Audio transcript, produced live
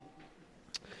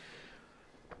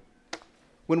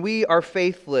When we are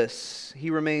faithless, he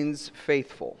remains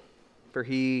faithful, for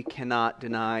he cannot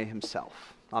deny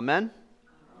himself. Amen?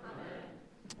 Amen.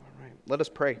 All right, let us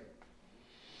pray.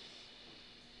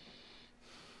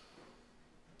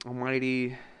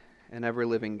 Almighty and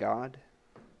ever-living God,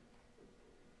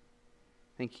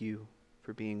 thank you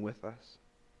for being with us.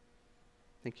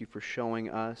 Thank you for showing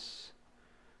us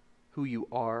who you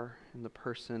are in the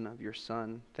person of your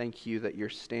Son. Thank you that your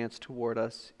stance toward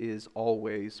us is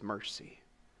always mercy.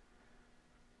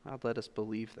 God, let us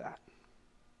believe that.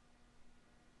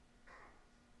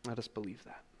 Let us believe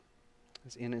that.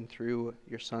 As in and through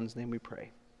your Son's name we pray.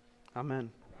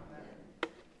 Amen.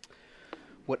 Amen.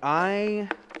 What I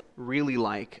really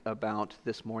like about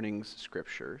this morning's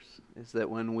scriptures is that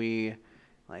when we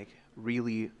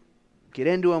really get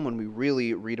into them, when we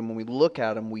really read them, when we look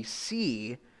at them, we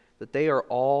see that they are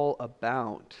all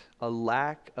about a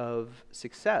lack of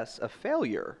success, a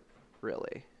failure,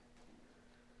 really.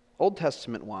 Old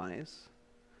Testament-wise,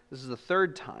 this is the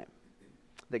third time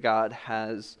that God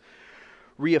has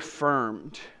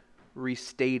reaffirmed,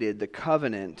 restated the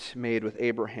covenant made with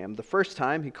Abraham. The first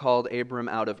time, he called Abram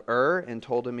out of Ur and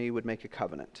told him he would make a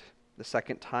covenant. The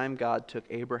second time, God took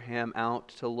Abraham out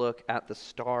to look at the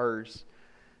stars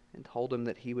and told him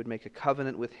that he would make a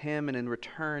covenant with him, and in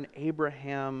return,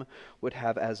 Abraham would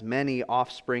have as many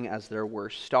offspring as there were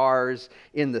stars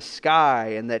in the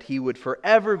sky, and that he would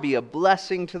forever be a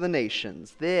blessing to the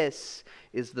nations. This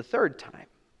is the third time.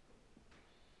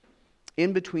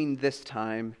 In between this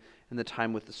time and the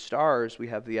time with the stars, we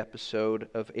have the episode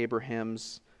of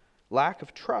Abraham's lack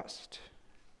of trust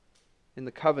in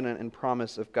the covenant and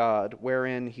promise of God,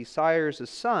 wherein he sires a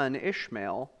son,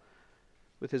 Ishmael,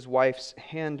 with his wife's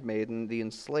handmaiden, the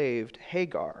enslaved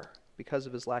Hagar, because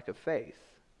of his lack of faith.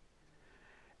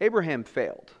 Abraham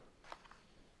failed.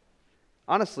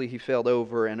 Honestly, he failed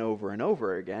over and over and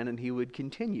over again, and he would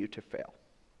continue to fail.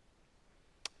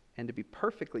 And to be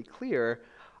perfectly clear,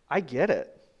 I get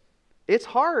it. It's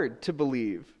hard to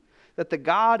believe that the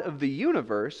God of the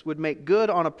universe would make good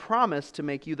on a promise to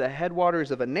make you the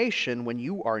headwaters of a nation when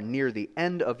you are near the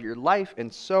end of your life,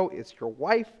 and so is your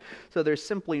wife. So there's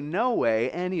simply no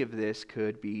way any of this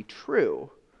could be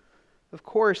true. Of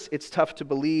course, it's tough to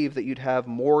believe that you'd have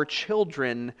more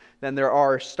children than there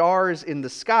are stars in the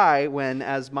sky when,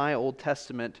 as my Old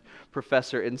Testament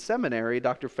professor in seminary,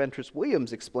 Dr. Fentress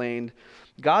Williams, explained,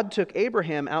 God took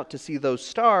Abraham out to see those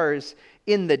stars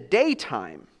in the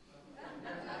daytime.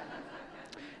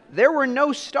 There were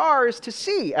no stars to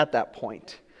see at that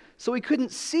point. So he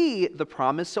couldn't see the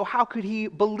promise, so how could he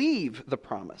believe the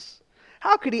promise?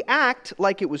 How could he act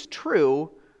like it was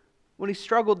true when he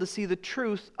struggled to see the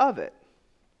truth of it?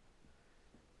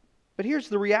 But here's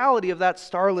the reality of that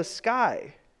starless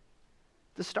sky.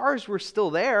 The stars were still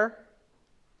there,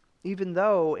 even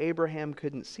though Abraham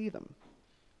couldn't see them.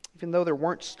 Even though there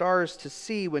weren't stars to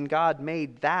see when God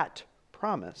made that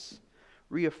promise,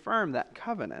 reaffirm that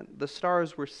covenant, the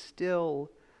stars were still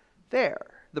there.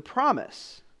 The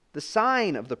promise, the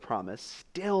sign of the promise,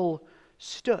 still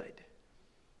stood.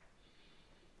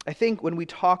 I think when we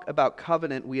talk about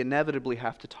covenant, we inevitably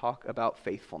have to talk about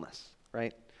faithfulness,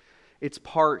 right? It's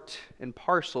part and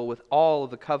parcel with all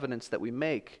of the covenants that we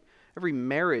make. Every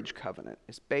marriage covenant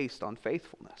is based on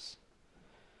faithfulness.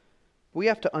 We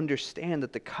have to understand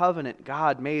that the covenant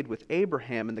God made with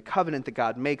Abraham and the covenant that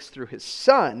God makes through his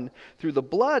Son, through the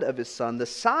blood of his Son, the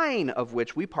sign of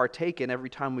which we partake in every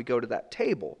time we go to that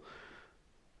table,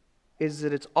 is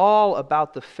that it's all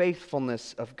about the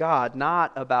faithfulness of God,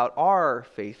 not about our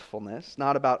faithfulness,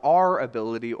 not about our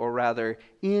ability, or rather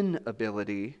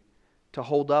inability to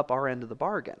hold up our end of the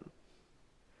bargain.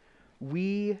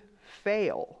 We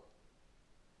fail.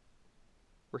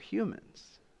 We're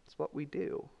humans. It's what we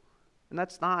do. And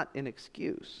that's not an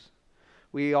excuse.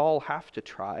 We all have to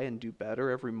try and do better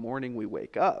every morning we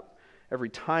wake up. Every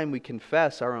time we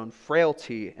confess our own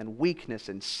frailty and weakness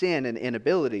and sin and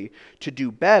inability to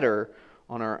do better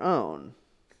on our own.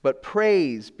 But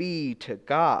praise be to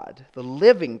God, the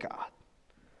living God,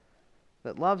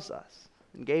 that loves us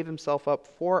and gave himself up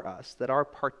for us, that our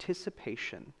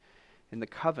participation in the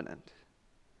covenant,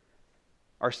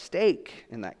 our stake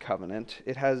in that covenant,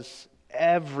 it has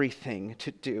everything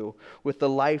to do with the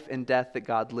life and death that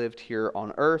God lived here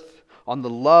on earth, on the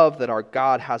love that our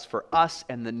God has for us,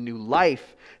 and the new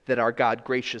life that our God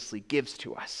graciously gives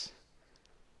to us.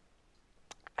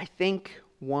 I think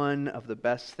one of the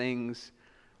best things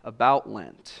about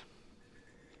Lent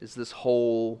is this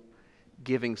whole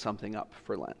giving something up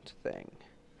for Lent thing.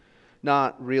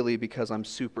 Not really because I'm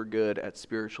super good at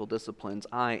spiritual disciplines.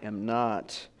 I am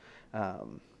not.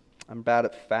 I'm bad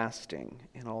at fasting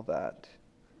and all that.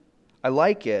 I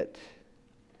like it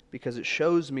because it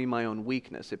shows me my own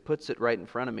weakness. It puts it right in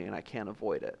front of me and I can't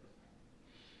avoid it.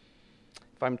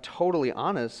 If I'm totally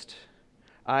honest,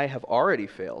 I have already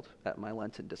failed at my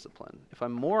Lenten discipline. If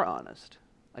I'm more honest,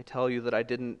 I tell you that I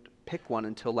didn't pick one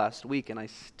until last week and I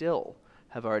still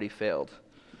have already failed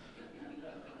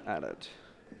at it.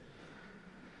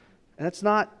 And that's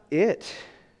not it.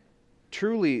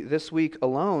 Truly, this week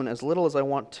alone, as little as I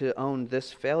want to own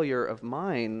this failure of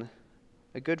mine,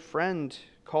 a good friend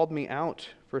called me out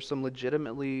for some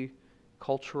legitimately,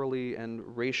 culturally,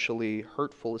 and racially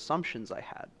hurtful assumptions I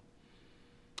had.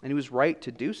 And he was right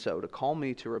to do so, to call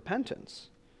me to repentance.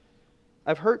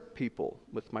 I've hurt people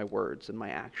with my words and my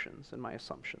actions and my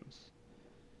assumptions.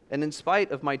 And in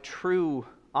spite of my true,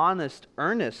 honest,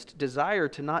 earnest desire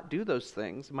to not do those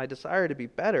things, my desire to be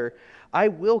better, I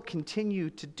will continue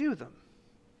to do them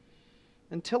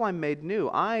until I'm made new.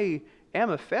 I am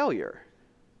a failure.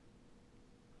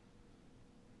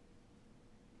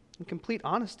 In complete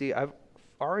honesty, I've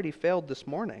already failed this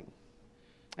morning.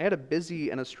 I had a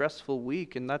busy and a stressful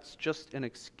week, and that's just an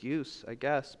excuse, I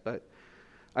guess, but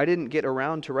I didn't get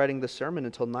around to writing the sermon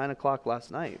until 9 o'clock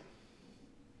last night.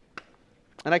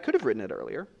 And I could have written it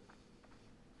earlier.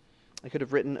 I could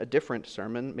have written a different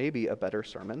sermon, maybe a better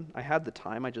sermon. I had the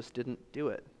time, I just didn't do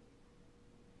it.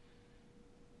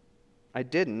 I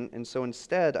didn't, and so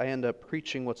instead I end up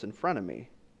preaching what's in front of me.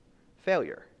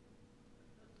 Failure.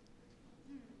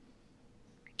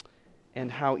 And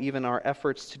how even our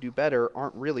efforts to do better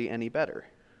aren't really any better.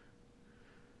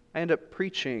 I end up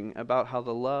preaching about how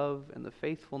the love and the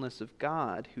faithfulness of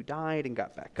God, who died and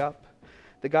got back up,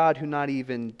 the God who not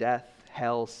even death,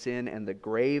 hell, sin, and the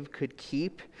grave could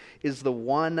keep, is the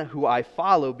one who I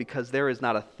follow because there is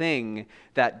not a thing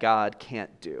that God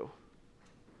can't do.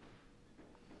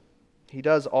 He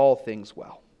does all things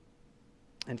well.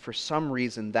 And for some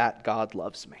reason, that God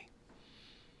loves me.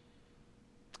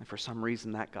 And for some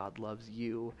reason, that God loves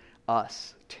you,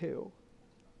 us, too.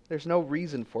 There's no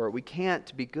reason for it. We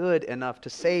can't be good enough to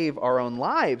save our own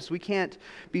lives. We can't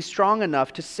be strong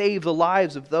enough to save the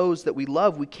lives of those that we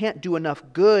love. We can't do enough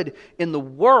good in the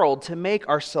world to make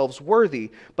ourselves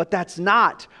worthy. But that's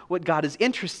not what God is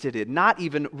interested in, not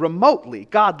even remotely.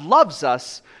 God loves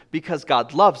us because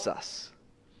God loves us.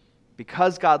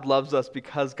 Because God loves us,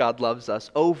 because God loves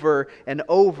us, over and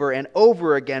over and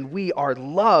over again, we are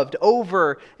loved.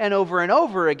 Over and over and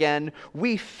over again,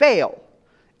 we fail,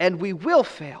 and we will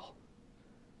fail,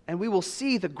 and we will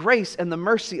see the grace and the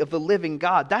mercy of the living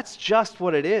God. That's just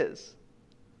what it is.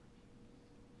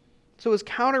 So as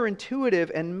counterintuitive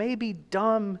and maybe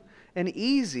dumb and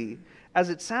easy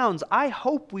as it sounds, I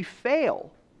hope we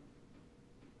fail.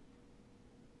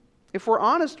 If we're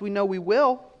honest, we know we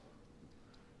will.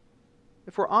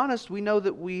 If we're honest, we know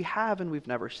that we have and we've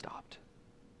never stopped.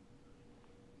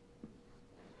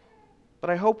 But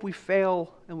I hope we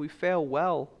fail and we fail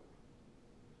well.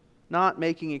 Not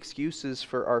making excuses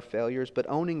for our failures, but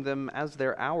owning them as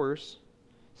they're ours,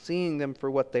 seeing them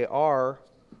for what they are.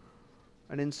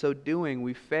 And in so doing,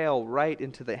 we fail right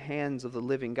into the hands of the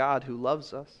living God who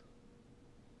loves us,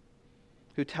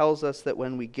 who tells us that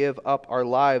when we give up our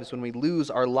lives, when we lose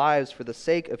our lives for the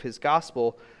sake of His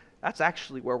gospel, that's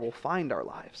actually where we'll find our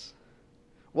lives.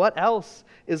 What else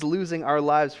is losing our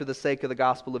lives for the sake of the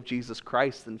gospel of Jesus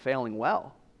Christ than failing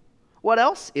well? What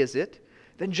else is it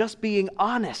than just being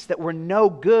honest that we're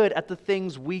no good at the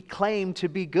things we claim to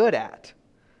be good at?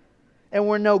 And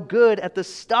we're no good at the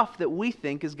stuff that we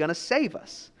think is going to save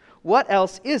us. What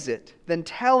else is it than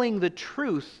telling the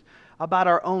truth about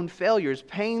our own failures,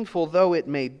 painful though it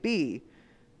may be,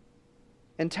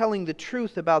 and telling the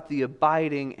truth about the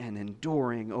abiding and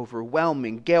enduring,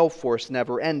 overwhelming, gale force,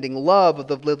 never-ending love of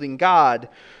the living God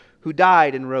who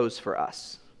died and rose for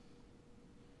us?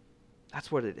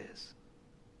 That's what it is.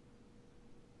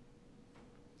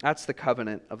 That's the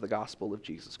covenant of the gospel of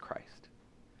Jesus Christ.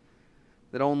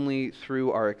 That only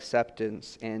through our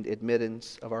acceptance and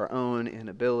admittance of our own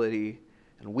inability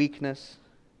and weakness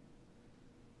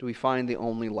do we find the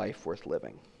only life worth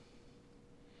living.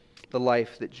 The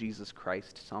life that Jesus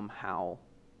Christ somehow,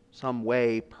 some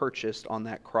way purchased on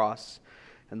that cross,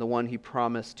 and the one He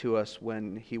promised to us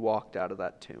when He walked out of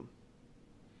that tomb.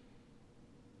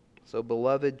 So,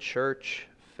 beloved church,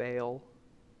 fail.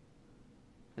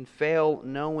 And fail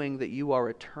knowing that you are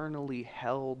eternally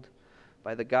held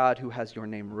by the God who has your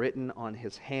name written on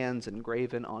His hands and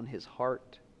graven on His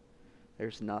heart.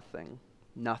 There's nothing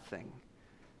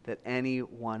that any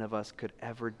one of us could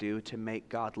ever do to make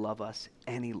God love us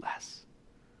any less.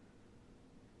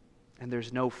 And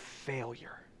there's no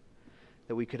failure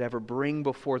that we could ever bring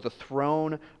before the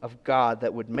throne of God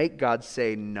that would make God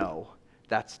say, no,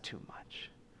 that's too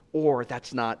much. or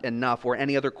that's not enough, or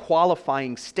any other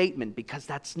qualifying statement, because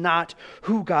that's not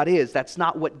who God is. That's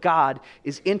not what God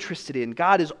is interested in.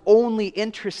 God is only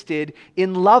interested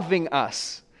in loving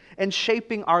us and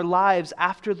shaping our lives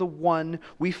after the one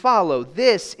we follow.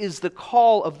 This is the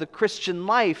call of the Christian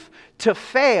life, to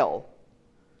fail.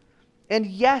 And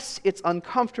yes, it's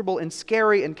uncomfortable and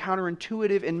scary and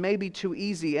counterintuitive and maybe too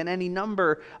easy, and any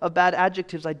number of bad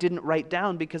adjectives I didn't write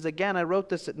down because, again, I wrote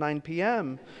this at 9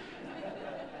 p.m.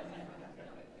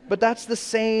 But that's the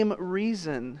same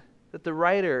reason that the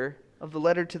writer of the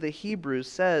letter to the Hebrews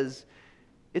says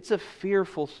it's a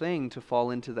fearful thing to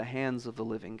fall into the hands of the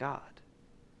living God.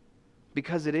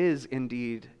 Because it is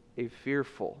indeed a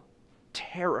fearful,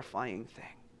 terrifying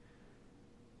thing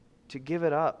to give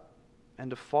it up and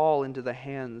to fall into the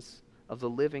hands of the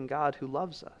living God who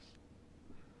loves us.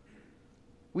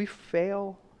 We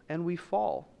fail and we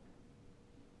fall,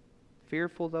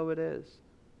 fearful though it is,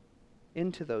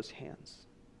 into those hands.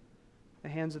 The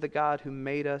hands of the God who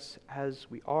made us as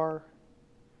we are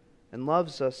and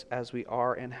loves us as we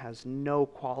are and has no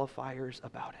qualifiers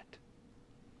about it.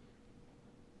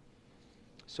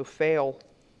 So fail,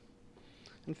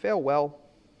 and fail well,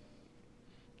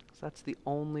 because that's the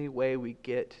only way we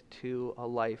get to a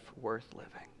life worth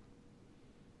living.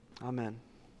 Amen.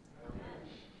 Amen.